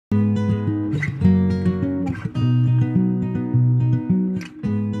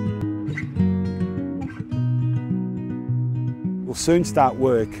soon start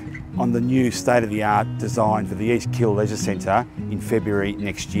work on the new state-of-the-art design for the East Keilor Leisure Centre in February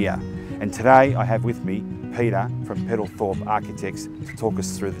next year. And today I have with me Peter from Peddle Thorp Architects to talk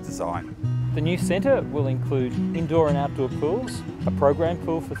us through the design. The new centre will include indoor and outdoor pools, a program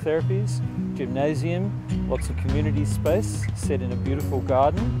pool for therapies, gymnasium, lots of community space set in a beautiful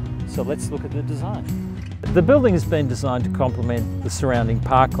garden. So let's look at the design. The building has been designed to complement the surrounding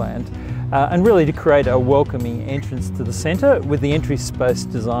parkland and really to create a welcoming entrance to the centre with the entry space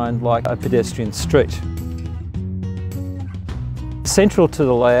designed like a pedestrian street. Central to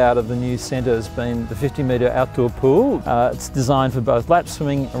the layout of the new centre has been the 50-metre outdoor pool. It's designed for both lap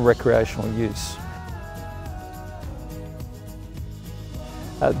swimming and recreational use.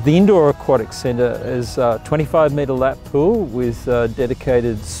 The indoor aquatic centre is a 25-metre lap pool with a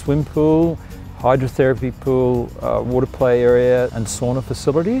dedicated swim pool, hydrotherapy pool, water play area and sauna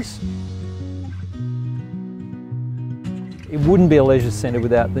facilities. It wouldn't be a leisure centre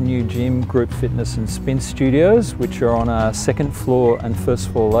without the new gym, group fitness and spin studios, which are on a second floor and first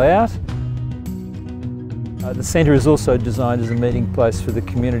floor layout. The centre is also designed as a meeting place for the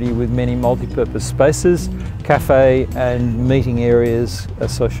community with many multi-purpose spaces, cafe and meeting areas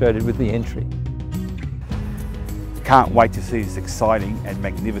associated with the entry. Can't wait to see this exciting and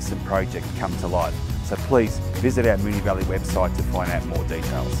magnificent project come to life. So please visit our Moonee Valley website to find out more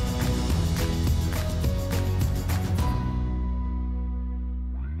details.